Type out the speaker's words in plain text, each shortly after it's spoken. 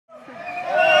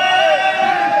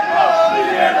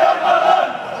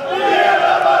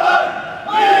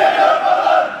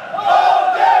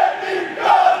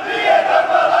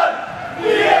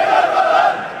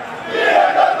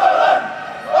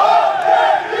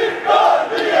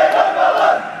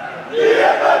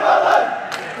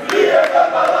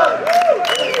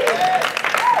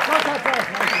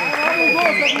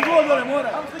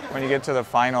get to the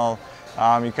final,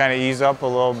 you kind of ease up a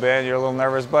little bit. You're a little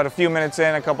nervous, but a few minutes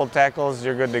in, a couple tackles,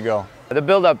 you're good to go. The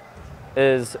build-up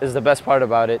is the best part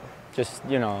about it. Just,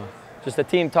 you know, just the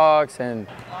team talks and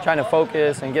trying to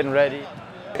focus and getting ready.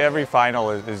 Every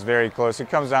final is very close. It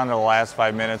comes down to the last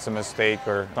 5 minutes, a mistake,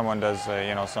 or someone does,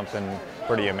 you know, something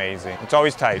pretty amazing. It's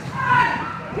always tight.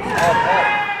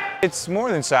 It's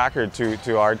more than soccer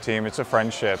to our team. It's a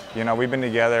friendship. You know, we've been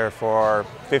together for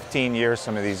 15 years,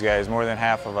 some of these guys, more than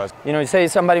half of us. You know, you say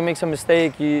somebody makes a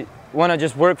mistake, you want to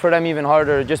just work for them even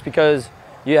harder just because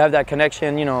you have that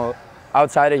connection, you know,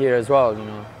 outside of here as well, you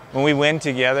know. When we win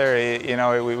together, you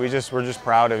know, we're just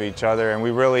proud of each other, and we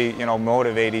really, you know,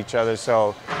 motivate each other.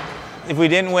 So if we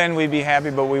didn't win, we'd be happy,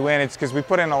 but we win. It's because we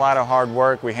put in a lot of hard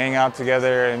work. We hang out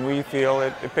together, and we feel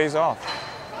it pays off.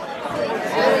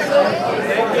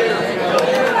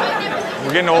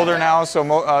 We're getting older now, so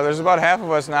there's about half of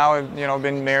us now have, you know,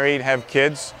 been married, have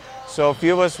kids. So a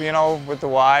few of us, you know, with the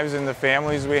wives and the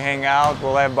families, we hang out.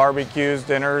 We'll have barbecues,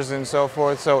 dinners, and so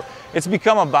forth. So it's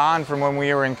become a bond from when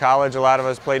we were in college. A lot of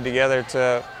us played together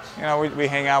to, you know, we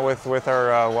hang out with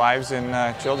our wives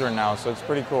and children now. So it's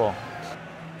pretty cool.